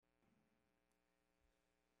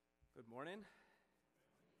morning.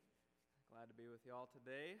 Glad to be with you all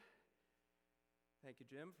today. Thank you,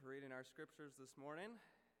 Jim, for reading our scriptures this morning.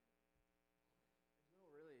 There's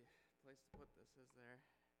no really place to put this, is there?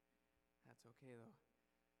 That's okay, though.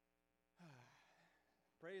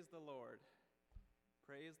 Praise the Lord.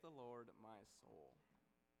 Praise the Lord, my soul.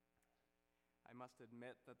 I must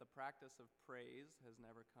admit that the practice of praise has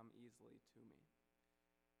never come easily to me.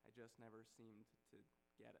 I just never seemed to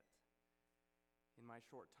get it. In my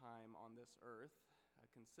short time on this earth, a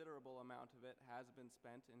considerable amount of it has been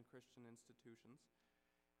spent in Christian institutions.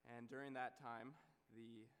 And during that time,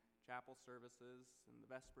 the chapel services and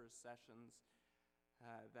the Vespers sessions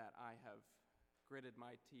that I have gritted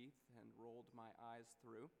my teeth and rolled my eyes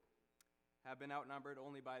through have been outnumbered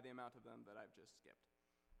only by the amount of them that I've just skipped.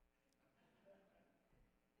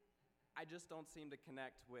 I just don't seem to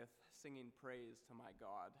connect with singing praise to my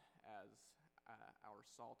God as our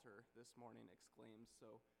Psalter this morning exclaims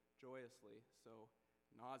so joyously, so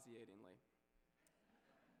nauseatingly.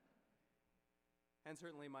 And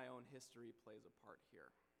certainly my own history plays a part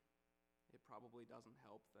here. It probably doesn't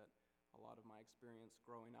help that a lot of my experience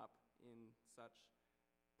growing up in such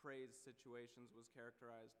praise situations was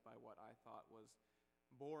characterized by what I thought was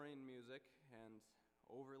boring music and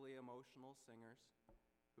overly emotional singers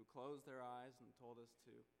who closed their eyes and told us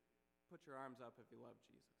to put your arms up if you love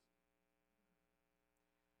Jesus.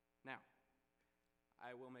 Now,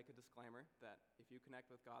 I will make a disclaimer that if you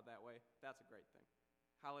connect with God that way, that's a great thing.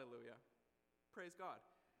 Hallelujah. Praise God.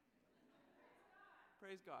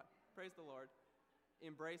 Praise God. Praise the Lord.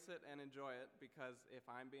 Embrace it and enjoy it, because if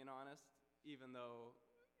I'm being honest, even though,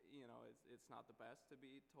 it's not the best to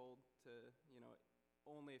be told to,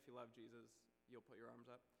 only if you love Jesus, you'll put your arms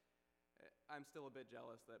up. I'm still a bit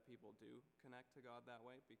jealous that people do connect to God that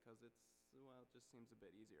way, because it just seems a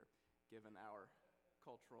bit easier given our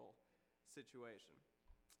cultural situation.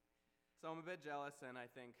 So I'm a bit jealous, and I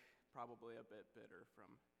think probably a bit bitter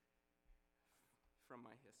from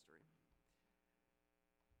my history.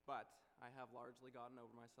 But I have largely gotten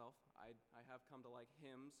over myself. I have come to like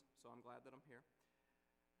hymns, so I'm glad that I'm here.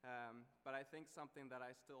 But I think something that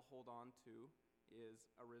I still hold on to is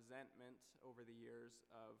a resentment over the years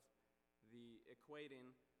of the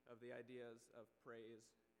equating of the ideas of praise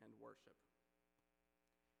and worship.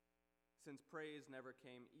 Since praise never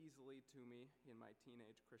came easily to me in my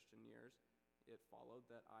teenage Christian years, it followed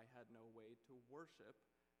that I had no way to worship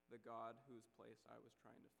the God whose place I was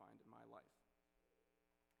trying to find in my life.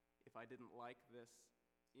 If I didn't like this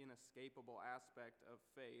inescapable aspect of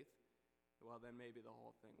faith, well, then maybe the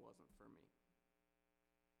whole thing wasn't for me.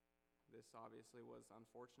 This obviously was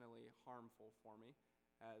unfortunately harmful for me,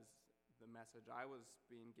 as the message I was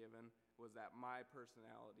being given was that my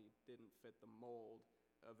personality didn't fit the mold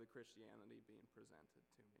of the Christianity being presented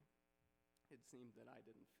to me. It seemed that I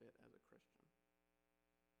didn't fit as a Christian.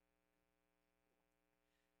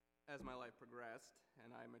 As my life progressed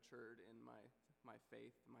and I matured in my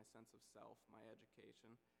faith, my sense of self, my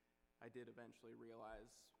education, I did eventually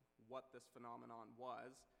realize what this phenomenon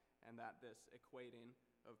was, and that this equating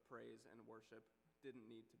of praise and worship didn't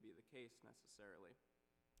need to be the case necessarily.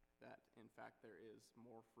 That, in fact, there is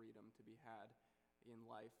more freedom to be had in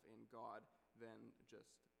life in God than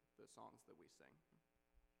just the songs that we sing.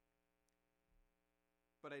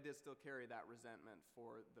 But I did still carry that resentment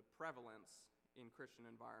for the prevalence in Christian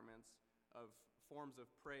environments of forms of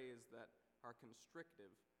praise that are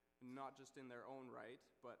constrictive, not just in their own right,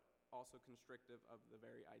 but also constrictive of the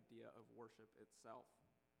very idea of worship itself.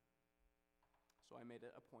 So I made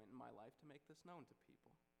it a point in my life to make this known to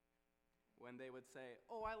people. When they would say,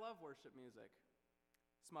 "Oh, I love worship music,"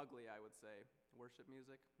 smugly I would say, "Worship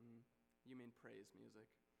music? You mean praise music?"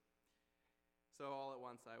 So all at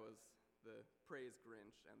once I was the praise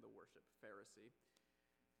Grinch and the worship Pharisee.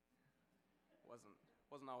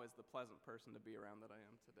 Wasn't always the pleasant person to be around that I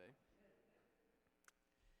am today.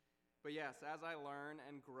 But yes, as I learn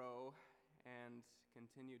and grow and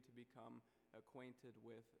continue to become acquainted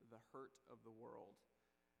with the hurt of the world,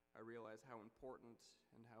 I realize how important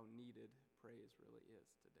and how needed praise really is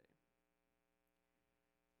today.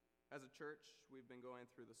 As a church, we've been going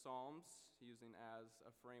through the Psalms, using as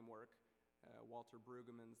a framework Walter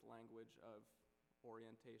Brueggemann's language of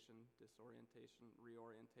orientation, disorientation,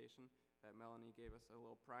 reorientation, that Melanie gave us a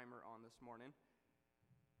little primer on this morning.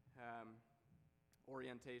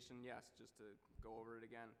 Orientation, yes, just to go over it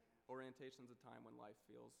again. Orientation's a time when life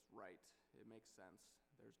feels right. It makes sense.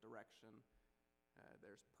 There's direction.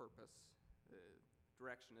 There's purpose.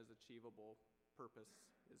 Direction is achievable. Purpose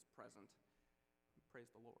is present. Praise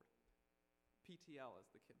the Lord. PTL, as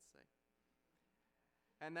the kids say.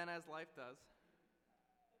 And then as life does,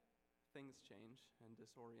 things things change and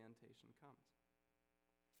disorientation comes.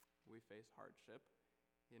 We face hardship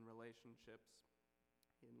in relationships,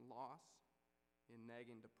 in loss, in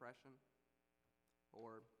nagging depression,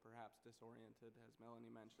 or perhaps disoriented, as Melanie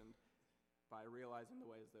mentioned, by realizing the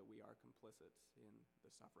ways that we are complicit in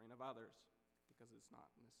the suffering of others, because it's not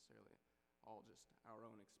necessarily all just our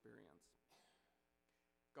own experience.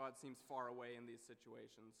 God seems far away in these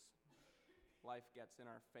situations. Life gets in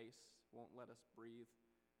our face, won't let us breathe.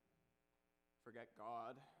 Forget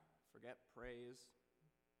God, forget praise.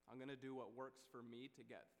 I'm going to do what works for me to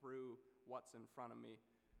get through what's in front of me,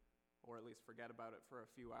 or at least forget about it for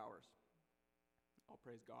a few hours. I'll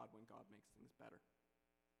praise God when God makes things better.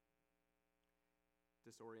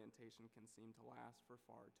 Disorientation can seem to last for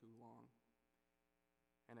far too long.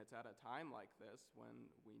 And it's at a time like this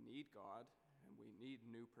when we need God and we need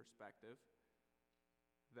new perspective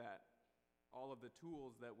that all of the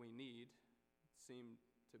tools that we need seem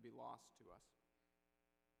to be lost to us.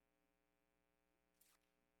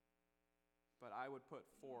 But I would put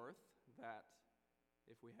forth that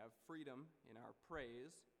if we have freedom in our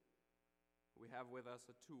praise, we have with us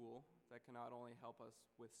a tool that can not only help us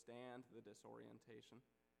withstand the disorientation,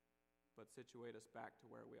 but situate us back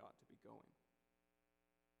to where we ought to be going.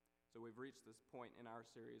 So we've reached this point in our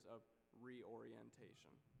series of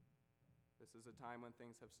reorientation. This is a time when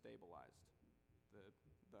things have stabilized.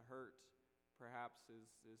 The hurt perhaps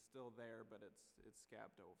is still there, but it's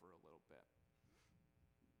scabbed over a little bit.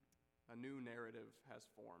 A new narrative has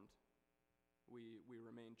formed. We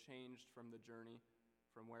remain changed from the journey,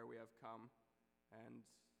 from where we have come, and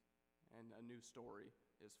a new story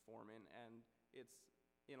is forming. And it's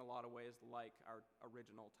in a lot of ways like our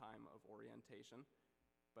original time of orientation,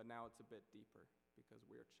 but now it's a bit deeper because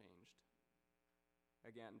we are changed.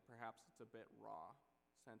 Again, perhaps it's a bit raw,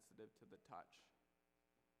 sensitive to the touch,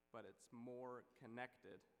 but it's more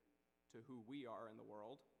connected to who we are in the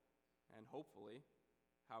world, and hopefully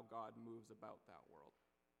how God moves about that world.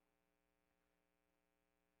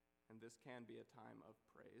 And this can be a time of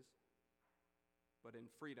praise. But in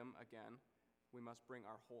freedom, again, we must bring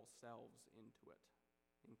our whole selves into it,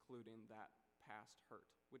 including that past hurt,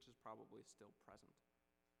 which is probably still present.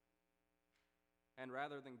 And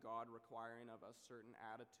rather than God requiring of us certain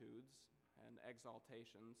attitudes and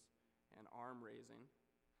exaltations and arm raising,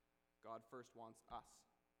 God first wants us.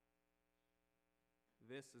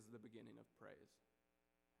 This is the beginning of praise,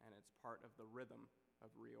 and it's part of the rhythm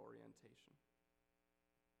of reorientation.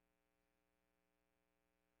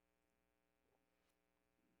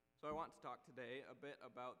 So I want to talk today a bit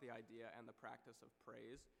about the idea and the practice of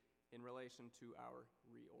praise in relation to our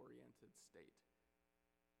reoriented state.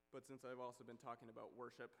 But since I've also been talking about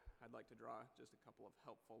worship, I'd like to draw just a couple of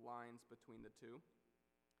helpful lines between the two.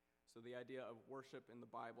 So the idea of worship in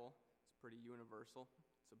the Bible is pretty universal.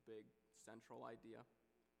 It's a big central idea.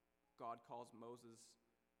 God calls Moses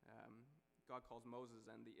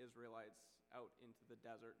and the Israelites out into the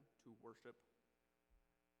desert to worship.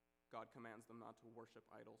 God commands them not to worship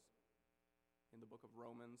idols. In the book of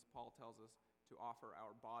Romans, Paul tells us to offer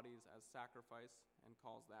our bodies as sacrifice and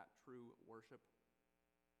calls that true worship.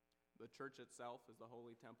 The church itself is the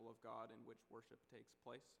holy temple of God in which worship takes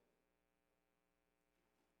place.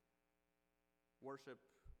 Worship,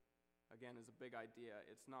 again, is a big idea.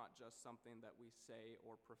 It's not just something that we say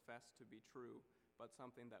or profess to be true, but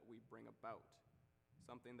something that we bring about,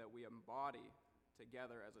 something that we embody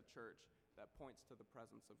together as a church that points to the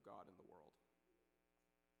presence of God in the world.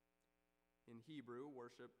 In Hebrew,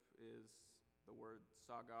 worship is the word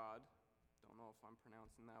sagad. Don't know if I'm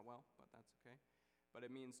pronouncing that well, but that's okay. But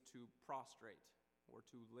it means to prostrate or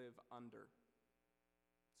to live under.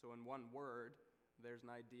 So in one word, there's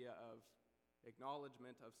an idea of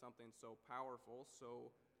acknowledgement of something so powerful,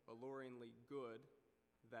 so alluringly good,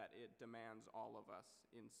 that it demands all of us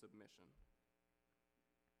in submission.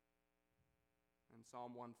 And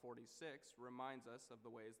Psalm 146 reminds us of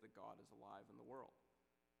the ways that God is alive in the world.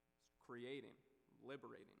 It's creating,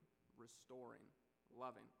 liberating, restoring,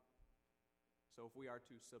 loving. So if we are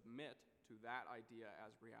to submit to that idea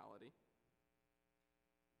as reality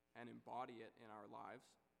and embody it in our lives,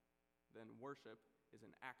 then worship is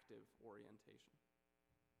an active orientation.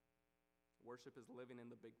 Worship is living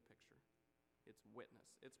in the big picture. It's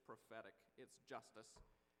witness, it's prophetic, it's justice.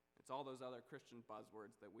 It's all those other Christian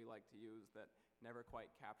buzzwords that we like to use that never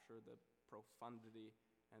quite capture the profundity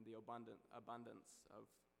and the abundance of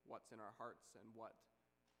what's in our hearts and what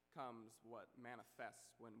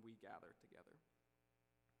manifests when we gather together.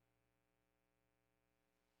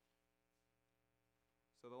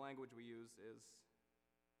 So the language we use is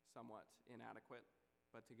somewhat inadequate,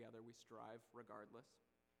 but together we strive regardless.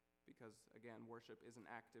 because, again, worship is an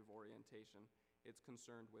active orientation. It's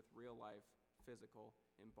concerned with real life, physical,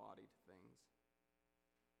 embodied things.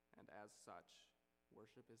 And as such,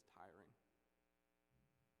 worship is tiring.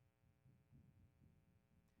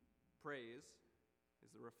 Praise is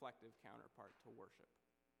the reflective counterpart to worship.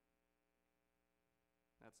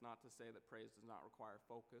 That's not to say that praise does not require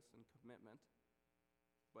focus and commitment,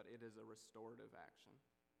 but it is a restorative action,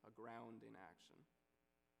 a grounding action.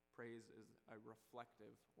 Praise is a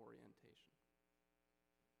reflective orientation.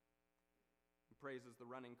 Praise is the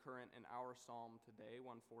running current in our psalm today,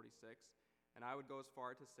 146, and I would go as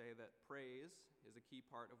far to say that praise is a key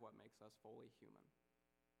part of what makes us fully human,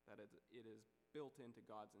 that it is built into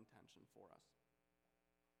God's intention for us.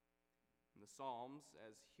 And the Psalms,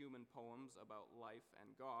 as human poems about life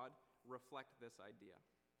and God, reflect this idea.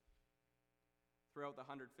 Throughout the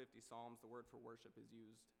 150 Psalms, the word for worship is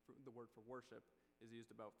used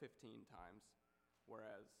about 15 times,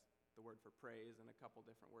 whereas the word for praise and a couple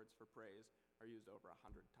different words for praise are used over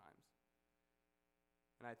 100 times.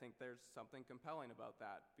 And I think there's something compelling about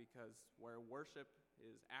that, because where worship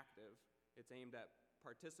is active, it's aimed at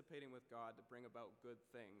participating with God to bring about good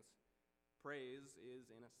things. Praise is,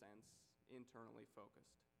 in a sense, internally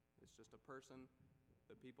focused. It's just a person,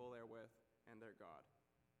 the people they're with, and their God.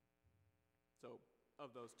 So,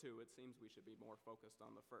 of those two, it seems we should be more focused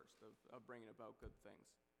on the first, of bringing about good things.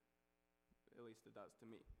 At least it does to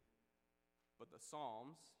me. But the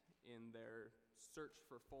Psalms, in their search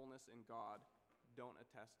for fullness in God, don't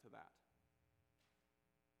attest to that.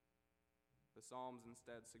 The Psalms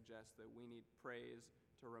instead suggest that we need praise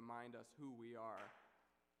to remind us who we are,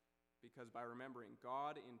 because by remembering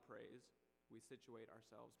God in praise, we situate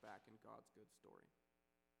ourselves back in God's good story.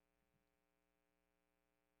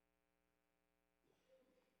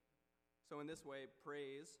 So in this way,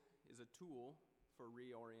 praise is a tool for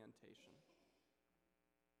reorientation.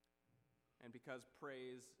 And because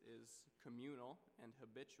praise is communal and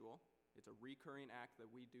habitual, it's a recurring act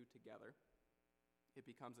that we do together, it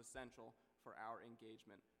becomes essential for our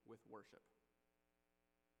engagement with worship.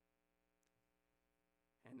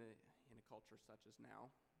 And in a culture such as now,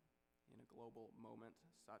 in a global moment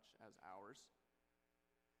such as ours,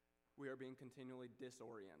 we are being continually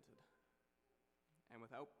disoriented. And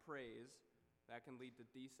without praise, that can lead to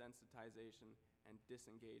desensitization and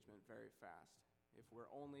disengagement very fast. If we're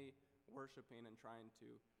only worshiping and trying to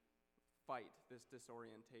fight this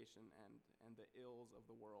disorientation and the ills of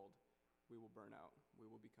the world, we will burn out, we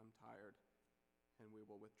will become tired, and we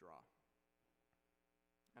will withdraw.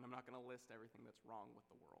 And I'm not going to list everything that's wrong with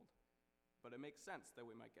the world, but it makes sense that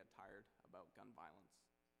we might get tired about gun violence,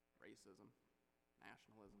 racism,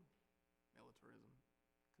 nationalism, militarism,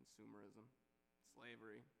 consumerism,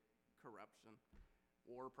 slavery, corruption,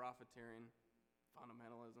 war profiteering,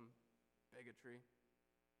 fundamentalism, bigotry,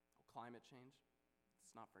 climate change.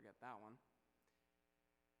 Let's not forget that one.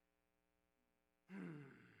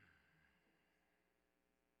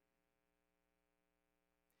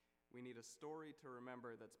 We need a story to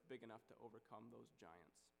remember that's big enough to overcome those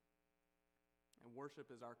giants. And worship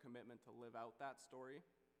is our commitment to live out that story,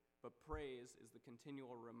 but praise is the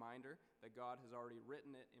continual reminder that God has already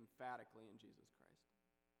written it emphatically in Jesus Christ.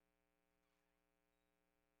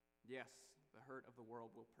 Yes, the hurt of the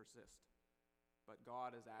world will persist, but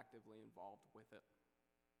God is actively involved with it.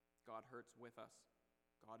 God hurts with us.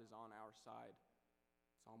 God is on our side.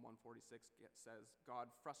 Psalm 146 says, God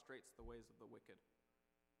frustrates the ways of the wicked.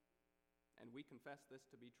 And we confess this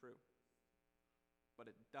to be true, but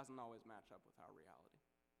it doesn't always match up with our reality.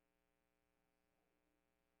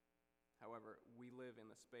 However, we live in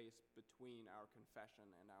the space between our confession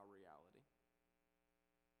and our reality.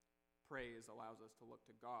 Praise allows us to look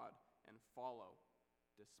to God and follow,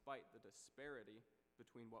 despite the disparity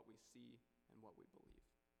between what we see and what we believe.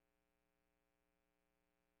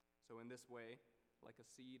 So in this way, like a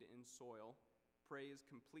seed in soil, praise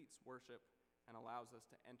completes worship and allows us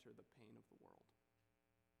to enter the pain of the world.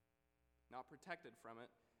 Not protected from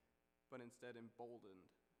it, but instead emboldened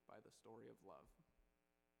by the story of love.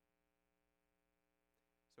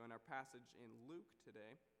 So in our passage in Luke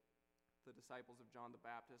today, the disciples of John the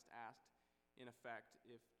Baptist asked, in effect,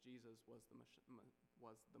 if Jesus was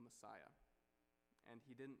the Messiah. And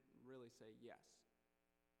he didn't really say yes,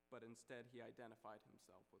 but instead he identified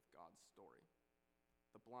himself with God's story.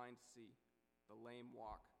 The blind see, the lame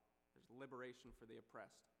walk, there's liberation for the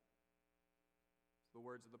oppressed. The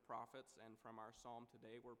words of the prophets and from our psalm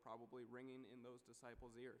today were probably ringing in those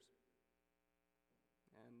disciples' ears.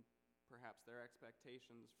 And perhaps their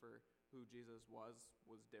expectations for who Jesus was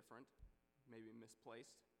different, maybe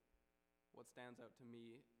misplaced. What stands out to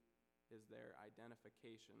me is their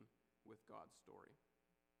identification with God's story.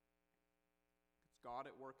 God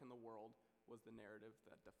at work in the world was the narrative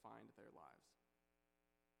that defined their lives.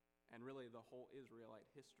 And really, the whole Israelite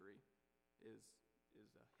history is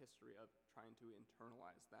a history of trying to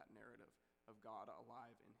internalize that narrative of God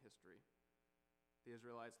alive in history. The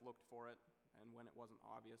Israelites looked for it, and when it wasn't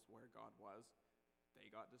obvious where God was, they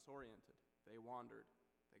got disoriented. They wandered.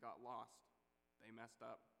 They got lost. They messed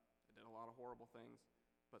up. They did a lot of horrible things,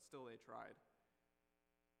 but still they tried.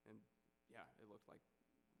 And yeah, it looked like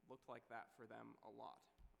that for them a lot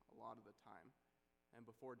of the time. And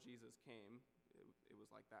before Jesus came, it was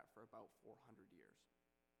like that for about 400 years.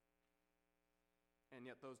 And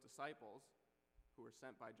yet those disciples who were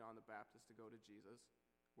sent by John the Baptist to go to Jesus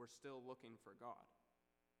were still looking for God.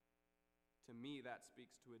 To me, that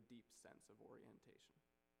speaks to a deep sense of orientation.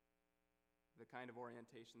 The kind of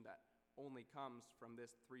orientation that only comes from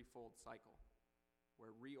this threefold cycle,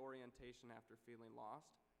 where reorientation after feeling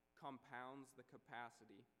lost compounds the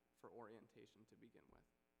capacity for orientation to begin with.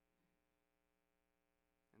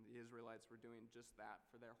 And the Israelites were doing just that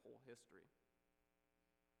for their whole history.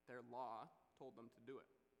 Their law told them to do it.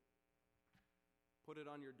 Put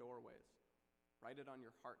it on your doorways. Write it on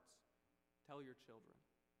your hearts. Tell your children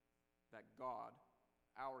that God,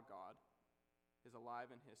 our God, is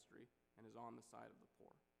alive in history and is on the side of the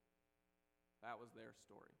poor. That was their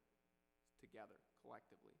story. Together,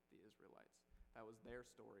 collectively, the Israelites. That was their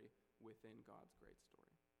story within God's great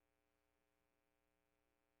story.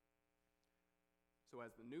 So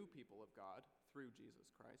as the new people of God, through Jesus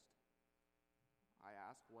Christ, I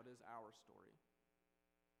ask, what is our story?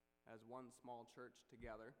 As one small church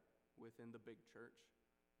together within the big church,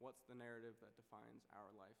 what's the narrative that defines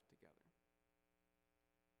our life together?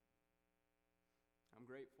 I'm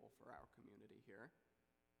grateful for our community here.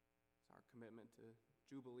 It's our commitment to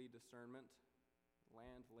Jubilee discernment,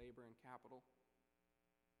 land, labor, and capital.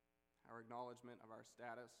 Our acknowledgement of our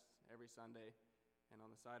status every Sunday and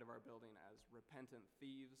on the side of our building as repentant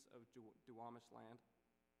thieves of Duwamish land.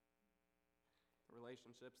 The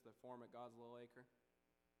relationships that form at God's Little Acre.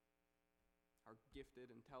 Our gifted,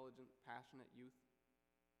 intelligent, passionate youth.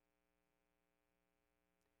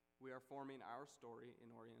 We are forming our story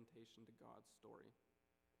in orientation to God's story.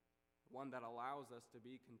 One that allows us to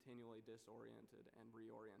be continually disoriented and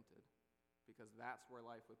reoriented, because that's where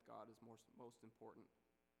life with God is most important,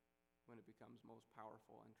 when it becomes most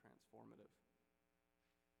powerful and transformative.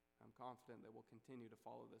 I'm confident that we'll continue to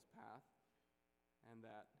follow this path, and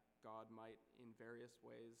that God might, in various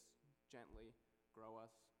ways, gently grow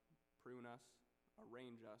us, prune us,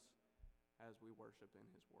 arrange us as we worship in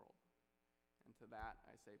his world. And to that,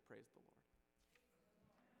 I say, praise the Lord.